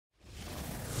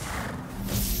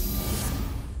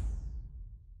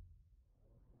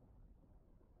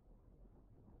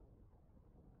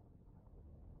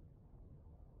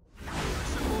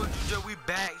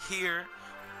back here.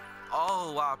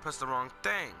 Oh wow, I pressed the wrong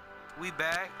thing. We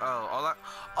back. Oh,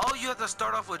 you have to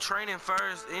start off with training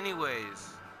first anyways.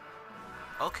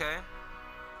 Okay.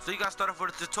 So you gotta start off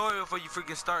with a tutorial before you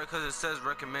freaking start because it says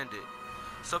recommended.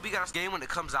 So we got a game when it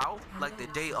comes out, like the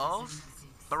day of.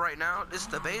 But right now, it's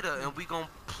the beta and we gonna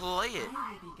play it.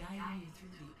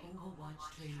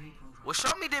 Well,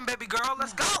 show me then, baby girl.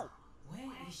 Let's go. Where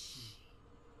is she?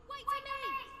 Wait for me.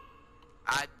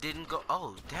 I didn't go.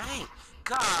 Oh, dang.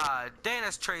 God, dang,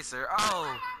 that's Tracer.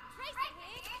 Oh.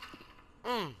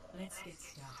 Let's get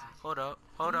started. Hold up.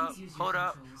 Hold up. Hold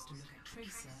up.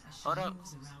 Hold up.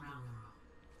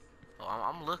 Oh,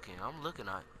 I'm looking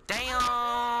at.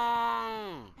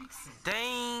 Damn.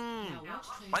 Dang.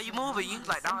 Why you moving? You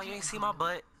like, nah, you ain't see my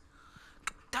butt.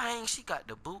 Dang, she got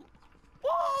the boot.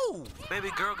 Whoa, baby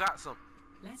girl got some.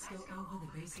 Let's go over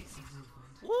the basics of movement.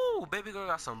 Woo, baby girl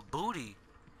got some booty.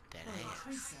 That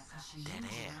ass. That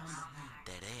ass.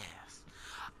 That ass.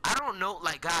 I don't know,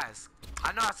 like, guys,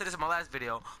 I know I said this in my last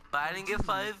video, but I didn't get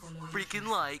 5 freaking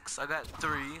likes. I got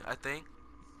 3, I think.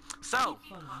 So,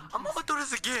 I'm gonna do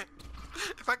this again.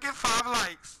 If I get 5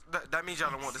 likes, that means y'all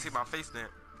don't want to see my face then.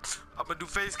 I'm gonna do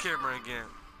face camera again.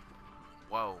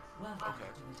 Whoa.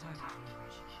 Okay.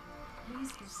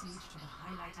 Please proceed to the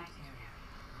highlighted area.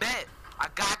 Bet. I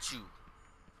got you.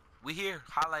 We here.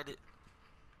 Highlight it.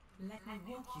 Let me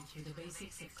walk you through the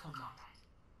basics of combat.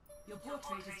 Your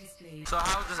portrait is displayed. So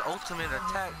how's this ultimate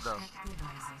attack though?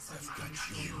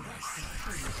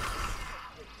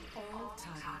 All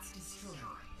targets destroyed.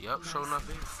 Yep, sure enough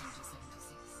is.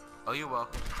 Oh, you're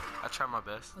welcome. I try my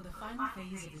best. For the final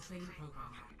phase of the training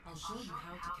program, I'll show you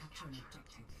how to capture an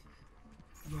objective.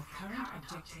 Your current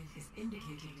objective is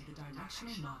indicated with the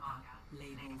directional marker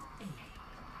labeled A.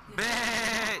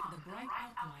 Bet. The bright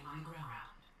outline on the ground.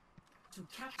 To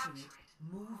capture it,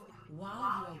 move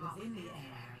while you are within the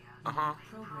area.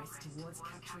 Progress towards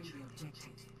capturing the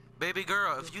objective. Baby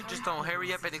girl, if you just don't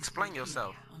hurry up and explain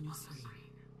yourself. On your screen.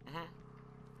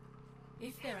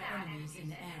 If there are enemies in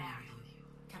the area,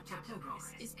 capture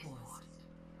progress is paused.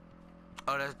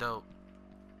 Oh, that's dope.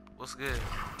 What's good?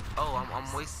 Oh,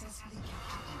 I'm wasting.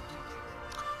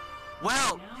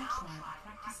 Well. Now try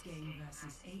a practice game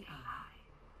versus AI.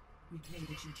 Replay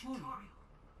the tutorial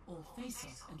or face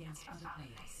off against other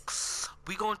players.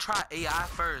 We gonna try AI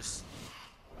first.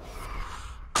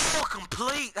 Oh,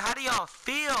 complete. How do y'all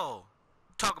feel?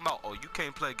 Talking about, oh, you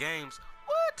can't play games.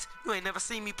 What? You ain't never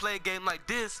seen me play a game like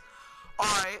this.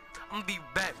 Alright, I'm gonna be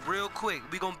back real quick.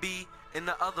 We gonna be in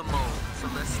the other mode. So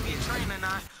let's see a trainer or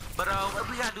not. But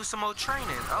we gotta do some more training.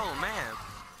 Oh man.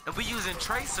 And we using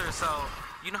Tracer, so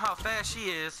you know how fast she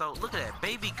is. So look at that.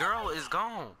 Baby girl is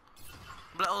gone.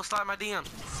 But oh, slide my DM.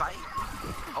 Sight.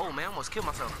 Oh man, I almost killed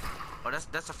myself. Oh,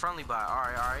 that's a friendly buy.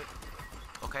 Alright.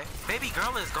 Okay. Baby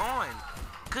girl is gone.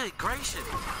 Good gracious.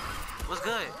 What's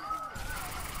good?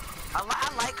 I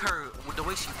like her with the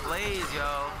way she plays,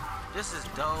 yo. This is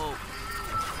dope.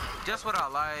 Just what I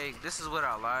like. This is what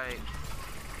I like.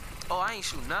 Oh, I ain't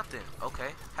shoot nothing.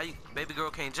 Okay. How you? Baby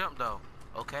girl can't jump though.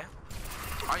 Okay.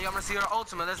 Alright, y'all wanna see her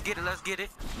ultimate? Let's get it. Let's get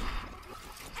it.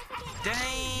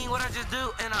 Dang, what I just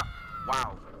do? And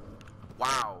wow.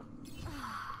 Wow.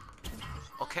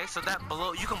 Okay, so that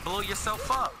blow. You can blow yourself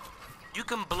up. You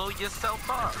can blow yourself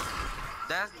up.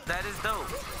 That is dope.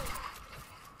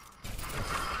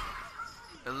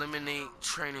 Eliminate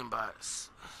training bots.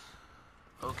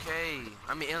 Okay,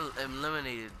 I mean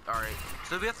eliminated. All right.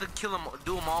 So we have to kill them,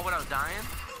 do them all without dying?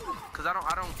 Cause I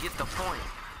don't get the point.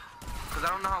 Cause I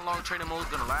don't know how long training mode is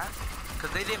gonna last.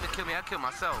 Cause they didn't even kill me, I killed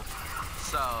myself.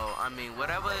 So I mean,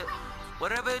 whatever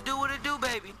it do, what it do,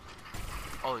 baby.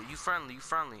 Oh, you friendly, you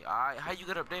friendly. All right, how you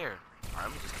get up there? All right, I'm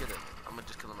gonna just kill him. I'm gonna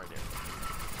just kill him right there.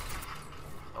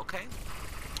 Okay.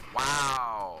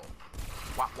 Wow.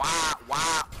 Wow. Wow.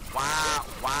 Wow. Wow.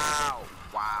 Wow.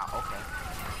 Wow. Okay.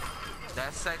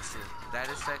 That's sexy. That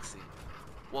is sexy.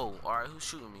 Whoa, alright, who's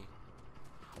shooting me?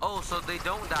 Oh, so they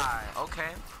don't die.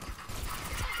 Okay.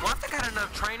 Well, I think I got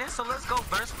enough training, so let's go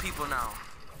burst people now.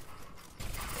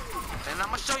 And I'm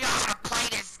gonna show y'all how to play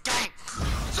this game.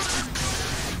 So we're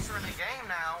entering the game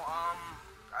now.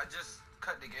 I just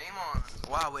cut the game on.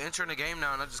 Wow, we're entering the game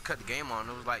now, and I just cut the game on.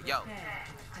 It was like, yo.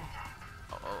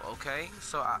 Oh, okay.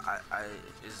 So I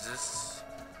is this?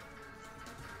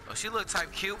 Oh, she look type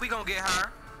cute. We gonna get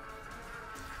her.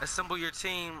 Assemble your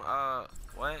team,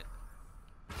 what?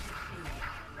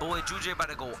 Boy, Juju about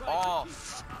to go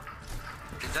off.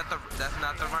 Is that that's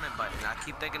not the running button. I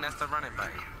keep thinking that's the running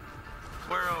button.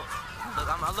 World, look,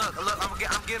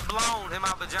 I'm getting blown in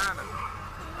my vagina.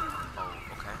 Oh,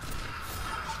 okay.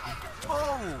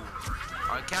 Oh!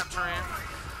 Alright, capturing.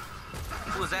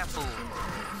 Who is that fool?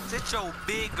 Sit your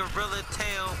big gorilla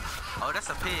tail. Oh, that's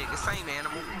a pig. The same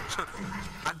animal.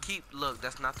 Look,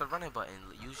 that's not the running button.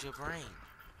 Use your brain.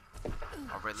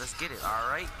 All right, let's get it. All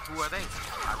right, who are they?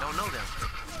 I don't know them.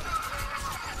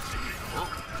 Oh,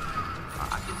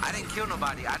 I didn't kill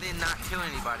nobody. I did not kill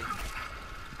anybody.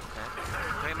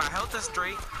 Okay, my health is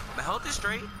straight. My health is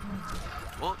straight.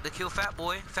 Well, they killed Fat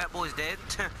Boy. Fat Boy's dead.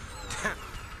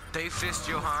 They fist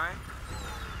Johan.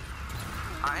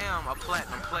 I am a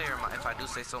platinum player, if I do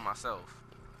say so myself.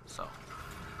 So.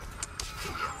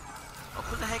 Oh,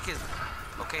 who the heck is?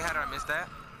 Okay, how did I miss that?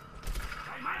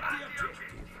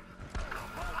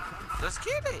 Let's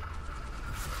get it.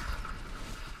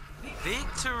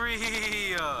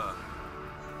 Victory.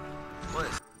 What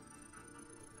is?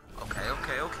 Okay.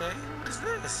 What is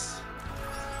this?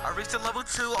 I reached a level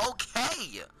 2.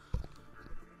 Okay.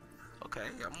 Okay,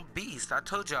 I'm a beast. I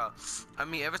told y'all. I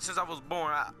mean, ever since I was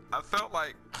born, I felt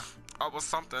like I was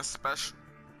something special.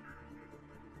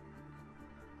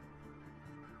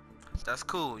 That's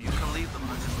cool. You can leave them.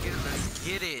 Let's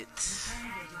get it.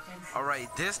 All right,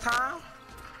 this time.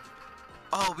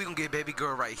 Oh, we gonna get baby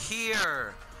girl right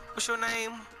here. What's your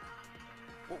name?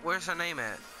 Where's her name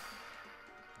at?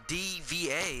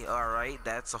 DVA. All right,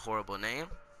 that's a horrible name.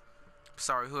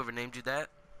 Sorry, whoever named you that.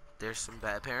 There's some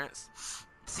bad parents.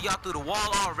 See y'all through the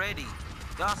wall already.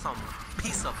 Y'all some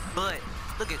piece of butt.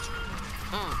 Look at you.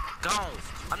 Gone.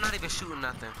 I'm not even shooting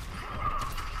nothing.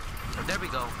 There we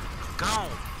go. Gone.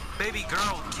 Baby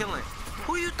girl killing.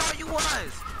 Who you thought you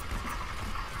was?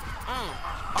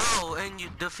 Oh, and you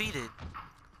defeated.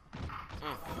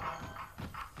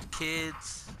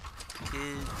 Kids.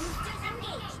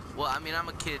 Well, I mean, I'm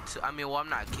a kid too. I mean, well, I'm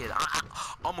not a kid.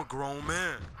 I'm a grown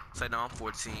man. So no, I'm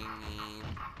 14.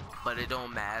 But it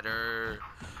don't matter.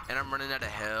 And I'm running out of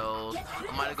health.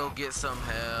 I'm gonna go get some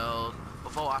health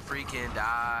before I freaking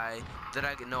die. Did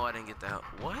I get? No, I didn't get the health.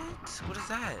 What? What is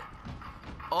that?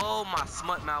 Oh, my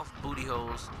smut mouth booty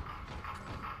holes.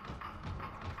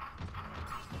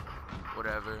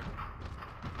 Whatever.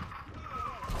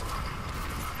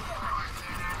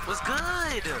 What's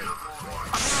good?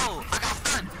 Oh, I got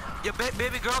stunned. Your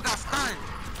baby girl got stunned.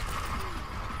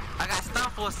 I got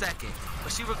stunned for a second,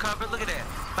 but she recovered. Look at that.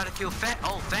 About to kill Fat.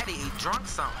 Oh, Fatty ate drunk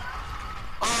something.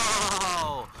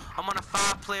 Oh, I'm on a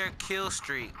 5-player kill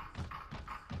streak.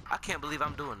 I can't believe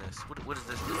I'm doing this. What does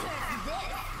this do? Woo!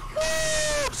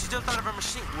 She jumped out of her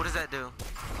machine. What does that do?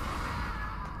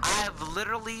 I have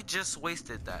literally just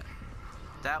wasted that.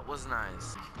 That was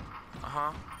nice.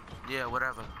 Yeah,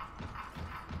 whatever.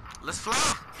 Let's fly.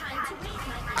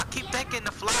 I keep thinking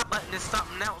the fly button is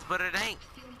something else, but it ain't.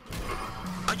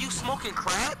 Are you smoking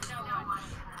crack?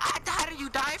 How did you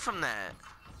die from that?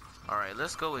 Alright,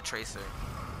 let's go with Tracer.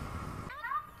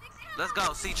 Let's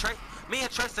go. See, me and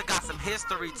Tracer got some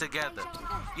history together.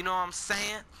 You know what I'm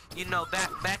saying? You know,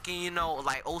 back in, you know,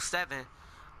 like 07,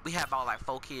 we had about like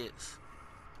 4 kids.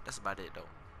 That's about it, though.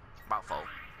 About 4.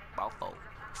 About 4.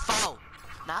 4.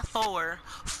 Not 4.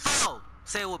 4.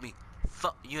 Say it with me.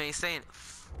 You ain't saying it.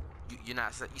 You're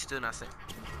not. You still not saying.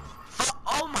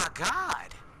 Oh my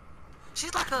God.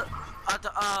 She's like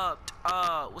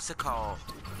what's it called?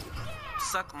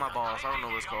 Suck my balls. I don't know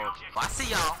what it's called. Oh, I see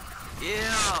y'all.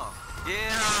 Yeah.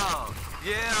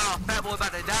 Fat boy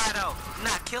about to die though.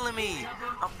 Not killing me.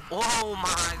 Oh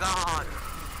my God.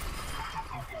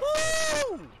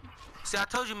 Woo! See, I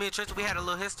told you, me and Tristan, we had a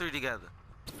little history together.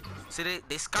 See,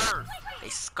 they scared. They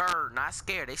scared, not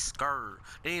scared. They scared.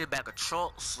 They need a bag of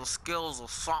chops, some skills, or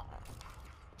something.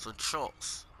 Some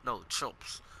chops. No,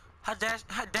 chops. How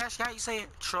you say it?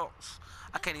 Chops.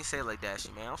 I can't even say it like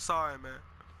Dashy, man. I'm sorry, man.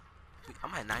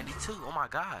 I'm at 92. Oh my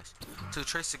gosh. To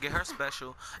Trace to get her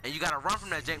special, and you gotta run from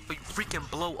that jank before you freaking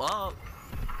blow up.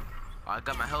 Oh, I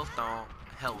got my health on.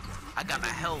 I got my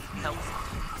health.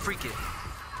 Freak it.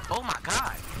 Oh my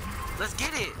God. Let's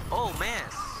get it. Oh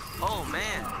man.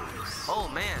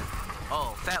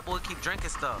 Oh, Fat Boy keep drinking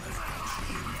stuff.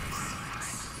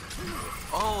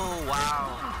 Oh,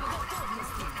 wow.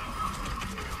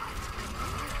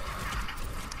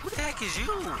 Who the heck is you?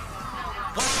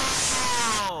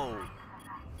 Whoa!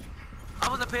 I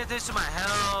wasn't paying attention to my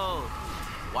health.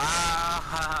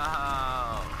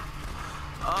 Wow.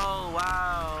 Oh,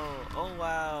 wow.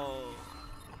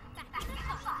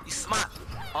 You smart.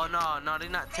 Oh, no, they're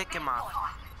not taking my...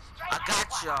 I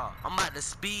got y'all. I'm about to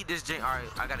speed this jank.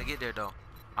 Alright, I gotta get there though.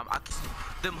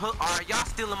 Them hook. Alright, y'all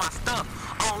stealing my stuff.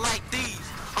 I don't like these.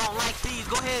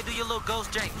 Go ahead, do your little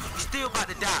ghost jank. You still about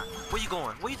to die. Where you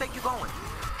going? Where you think you going?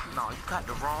 No, you got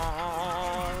the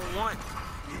wrong one.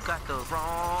 You got the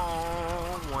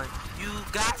wrong one. Oh,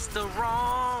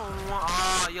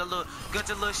 got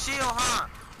your little shield, huh?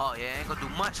 Oh yeah, ain't gonna do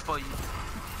much for you.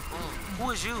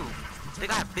 Who is you? They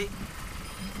got big.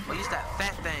 Oh, you that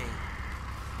fat thing.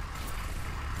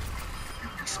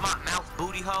 You smart mouth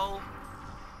booty hole.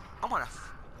 I'm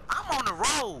on the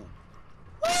roll.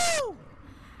 Woo!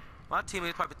 My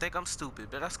teammates probably think I'm stupid,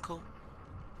 but that's cool.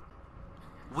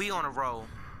 We on a roll.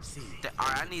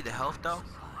 Alright, I need the health though.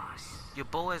 Your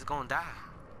boy's gonna die.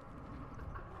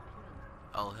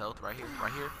 Oh, health right here,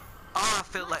 right here. Oh, I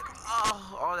feel like,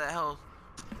 oh, all that health.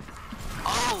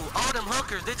 Oh, all them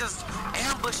hookers, they just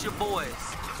ambush your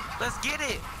boys. Let's get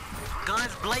it.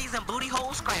 Guns blazing, booty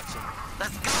hole scratching.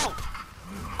 Let's go.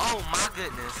 Oh my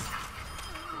goodness.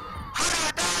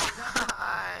 How did I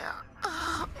die?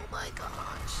 Oh my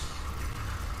gosh.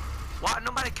 Why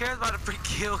nobody cares about a free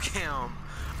kill cam?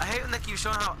 I hate when they keep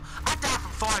showing how I die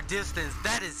from far distance.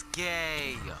 That is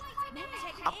gay.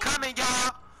 I'm coming,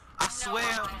 y'all. I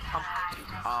swear.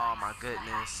 Oh my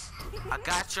goodness. I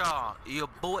got y'all. Your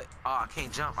boy. Oh, I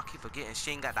can't jump. I keep forgetting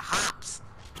she ain't got the hops.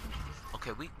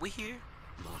 Okay, we here.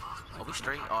 Oh, we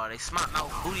straight. Oh, they smart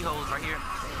mouth booty holes right here.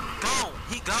 Gone.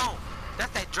 He gone.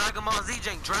 That's that Dragon Ball Z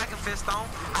drink Dragon Fist on.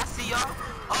 I see y'all.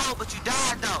 Oh, but you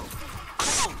died though.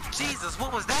 Oh, Jesus,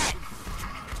 what was that?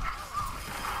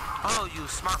 Oh, you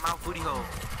smart mouth booty hole.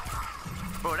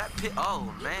 Bro, that pit.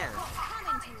 Oh man.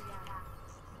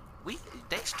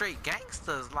 They straight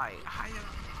gangsters, like, how you,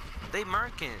 they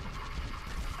murking.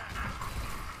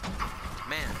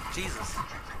 Man, Jesus.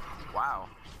 Wow.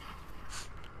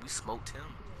 We smoked him.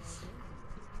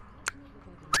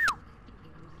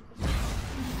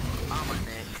 On my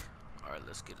neck. Alright,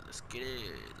 let's get it, let's get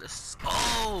it.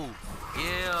 Oh!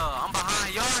 Yeah, I'm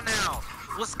behind y'all now.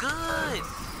 What's good?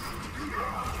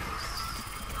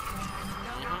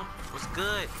 What's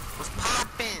good? What's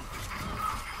poppin'?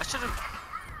 I should've.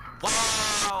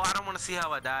 Wow, I don't want to see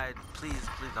how I died. Please,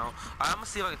 please don't. Alright, I'm gonna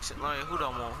see if I can. Like, who do I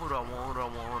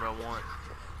want?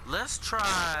 Let's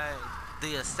try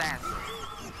the assassin.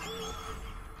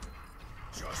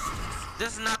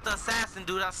 This is not the assassin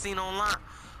dude I've seen online.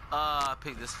 I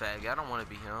picked this faggot. I don't want to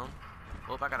be him.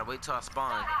 Hope I gotta wait till I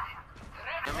spawn.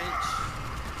 Image.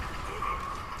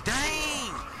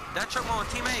 Dang! That truck on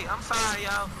teammate. I'm sorry,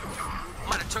 y'all. I'm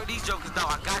about to truck these jokers though.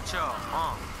 I got y'all.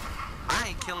 I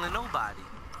ain't killing nobody.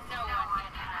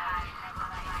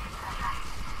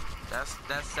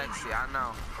 That's sexy, I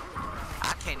know.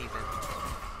 I can't even.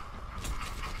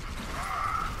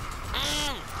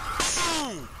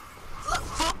 Look,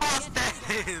 football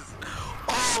status.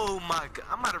 Oh my god.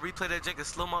 I'm about to replay that jank in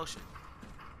slow motion.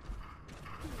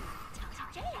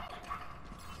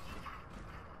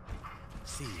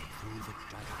 See through the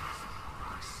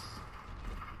dragons.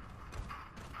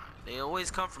 They always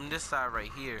come from this side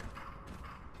right here.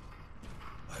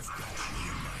 I've got you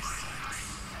in my sights.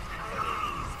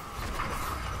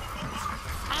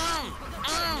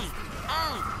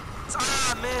 I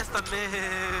missed. Let's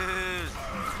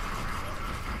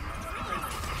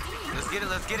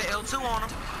get it. L2 on him.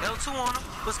 L2 on him.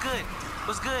 What's good?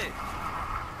 What's good?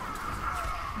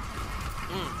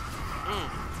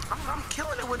 I'm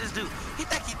killing it with this dude. He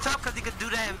think he tough because he could do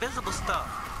that invisible stuff.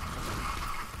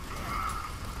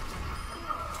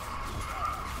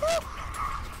 Woo.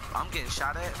 I'm getting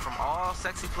shot at from all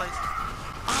sexy places.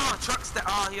 Oh, truck's that.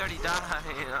 Oh, he already died.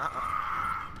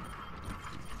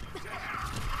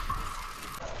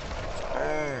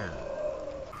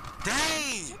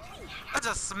 Dang! I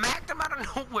just smacked him out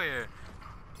of nowhere.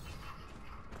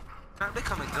 They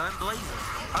coming gun blazing.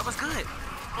 Oh, what's good?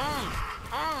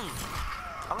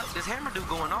 I like this hammer dude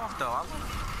going off though.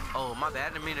 Oh, my bad.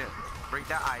 I didn't mean to break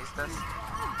that ice.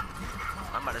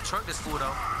 I'm about to truck this fool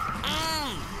though.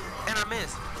 And I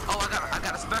missed. Oh, I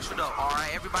got a special though. All right,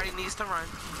 everybody needs to run.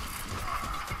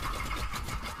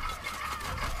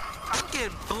 I'm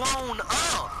getting blown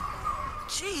up.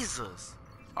 Jesus.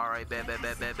 All right, bet. We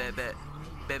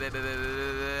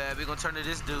gonna turn to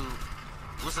this dude.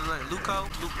 What's the name?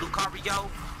 Lucario?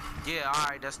 Yeah, all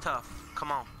right, that's tough.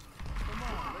 Come on.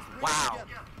 Wow.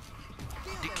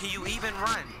 Can you even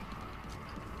run?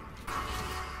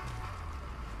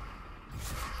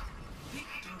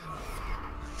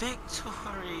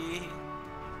 Victory.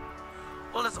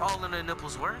 Well, it's all in the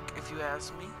nipples work, if you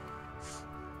ask me.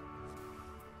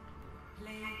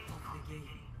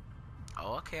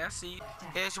 Oh, okay, I see you.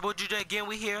 Yeah, it's your boy Juju again.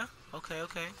 We here. Okay. I'm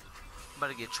about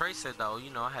to get Tracer though.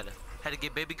 You know, I had to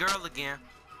get baby girl again.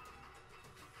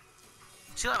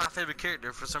 She like my favorite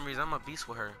character for some reason. I'm a beast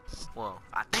with her. Well,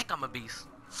 I think I'm a beast.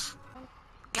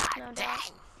 God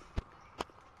dang.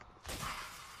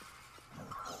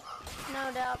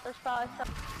 No doubt, there's probably some.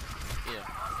 Yeah.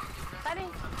 Ready?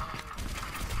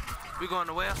 We going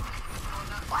to where?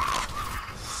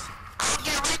 I'll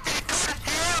get right there. Go to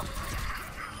hell.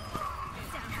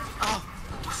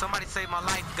 Somebody saved my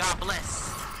life. God bless.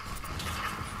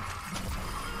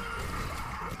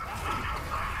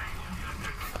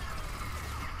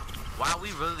 Wow,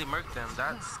 we really murked them.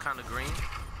 That's kind of green.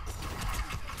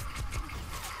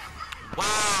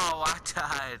 Wow, I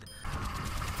died.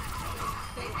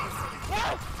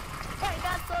 Yes! I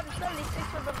got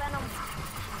 76 with the venom.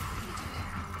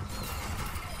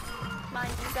 Mine,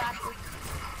 you got this.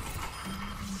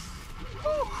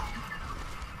 Woo.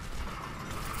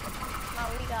 No,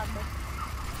 we got this.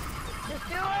 Just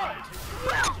do it!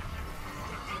 Yeah.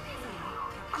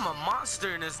 I'm a monster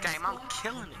in this game. I'm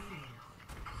killing it.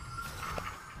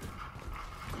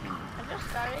 I just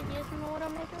started using the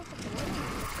Widowmaker, but the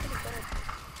Widowmaker is pretty good.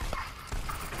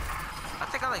 I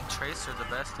think I like Tracer the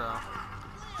best though.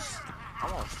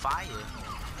 I'm on fire.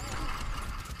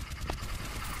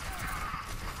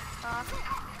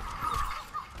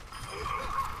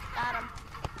 Got him.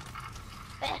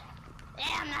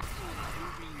 Damn that.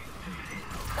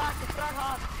 Got the front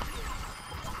hog.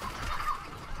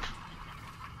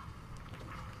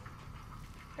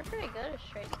 They're pretty good at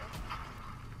straight though.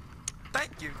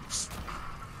 Thank you.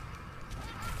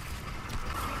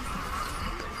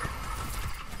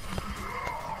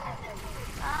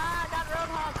 Ah, got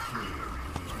Roadhog.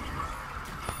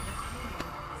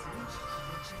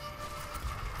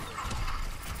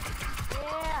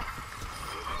 Yeah.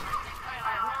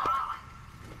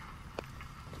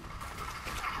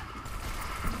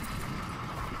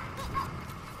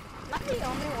 Am I the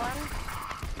only one?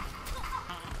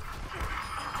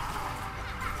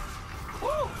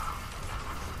 Woo!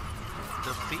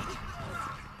 Defeat.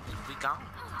 We gone.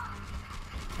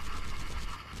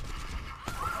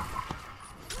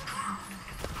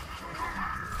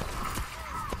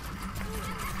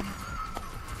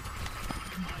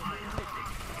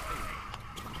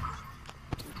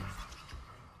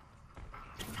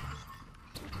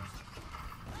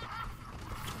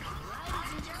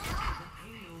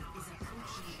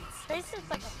 Tracer's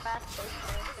like a fast-paced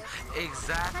character.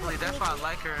 Exactly. That's why I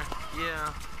like her.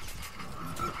 Yeah.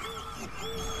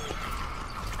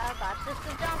 Oh gosh, this is a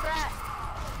jump rat.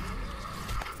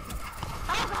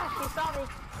 Oh gosh, he saw me.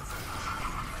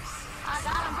 I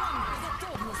got him.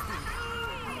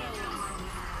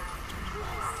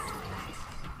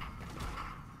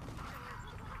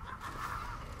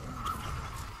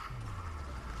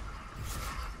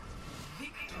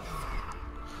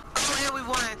 Oh yeah, we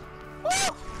won.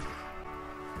 Woo!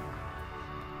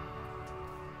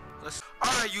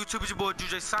 Alright, YouTube, it's your boy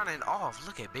DJ signing off.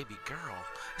 Look at baby girl.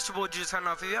 It's your boy DJ signing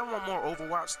off. If you ever want more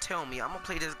Overwatch, tell me. I'm gonna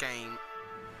play this game.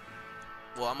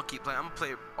 Well, I'm gonna keep playing. I'm gonna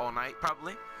play it all night,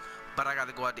 probably. But I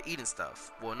gotta go out to eat and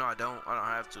stuff. Well, no, I don't. I don't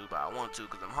have to, but I want to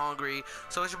because I'm hungry.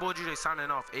 So it's your boy DJ signing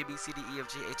off.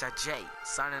 ABCDEFGHIJ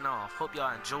signing off. Hope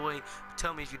y'all enjoy.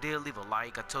 Tell me if you did. Leave a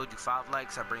like. I told you 5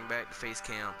 likes. I bring back the face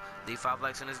cam. Leave 5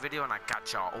 likes on this video, and I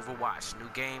got y'all Overwatch, new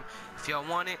game. If y'all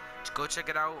want it, go check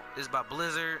it out. It's by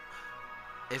Blizzard.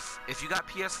 If you got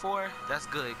PS4, that's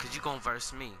good, cause you gonna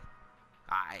verse me.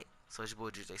 Alright, so it's your boy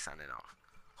DJ signing off.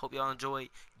 Hope y'all enjoy.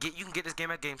 You can get this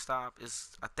game at GameStop.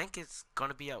 I think it's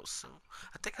gonna be out soon.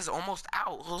 I think it's almost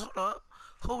out. Hold up.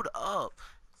 Hold up.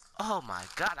 Oh my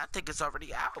god, I think it's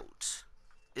already out.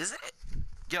 Is it?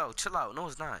 Yo, chill out. No,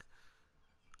 it's not.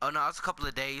 Oh no, it's a couple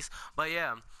of days. But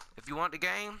yeah, if you want the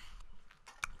game,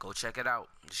 go check it out.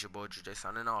 It's your boy DJ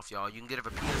signing off, y'all. You can get it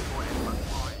for PS4 and